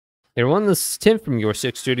Hey everyone, this is Tim from Your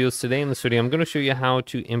Six Studios. Today in this video, I'm going to show you how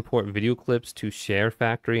to import video clips to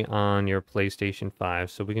Sharefactory on your PlayStation 5.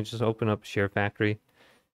 So we can just open up Sharefactory,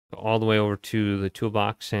 go all the way over to the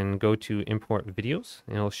toolbox and go to Import Videos,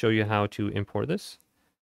 and it'll show you how to import this.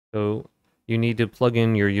 So you need to plug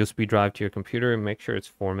in your USB drive to your computer and make sure it's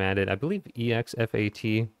formatted. I believe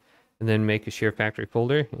exFAT, and then make a Sharefactory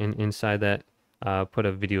folder, and inside that, put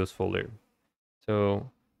a videos folder. So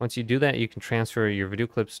once you do that, you can transfer your video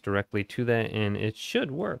clips directly to that and it should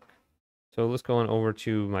work. So let's go on over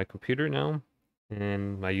to my computer now,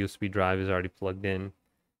 and my USB drive is already plugged in.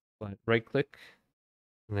 But right click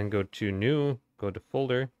and then go to new, go to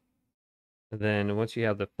folder. And then once you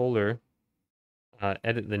have the folder,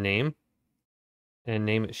 edit the name and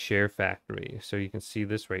name it Sharefactory. So you can see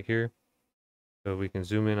this right here. So we can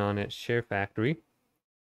zoom in on it, Sharefactory.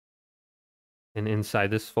 And inside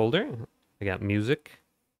this folder, I got music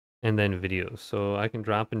and then videos. So I can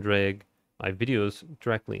drop and drag my videos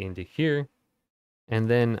directly into here, and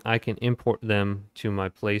then I can import them to my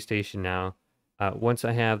PlayStation now. Once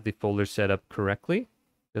I have the folder set up correctly,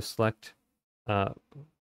 just select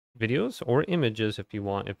videos or images if you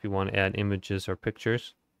want. If you want to add images or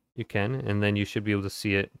pictures, you can, and then you should be able to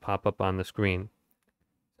see it pop up on the screen.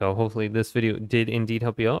 So hopefully this video did indeed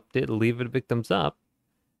help you out. Leave it a big thumbs up,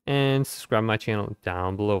 and subscribe to my channel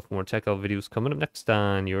down below for more tech videos coming up next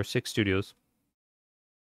on Your Six Studios.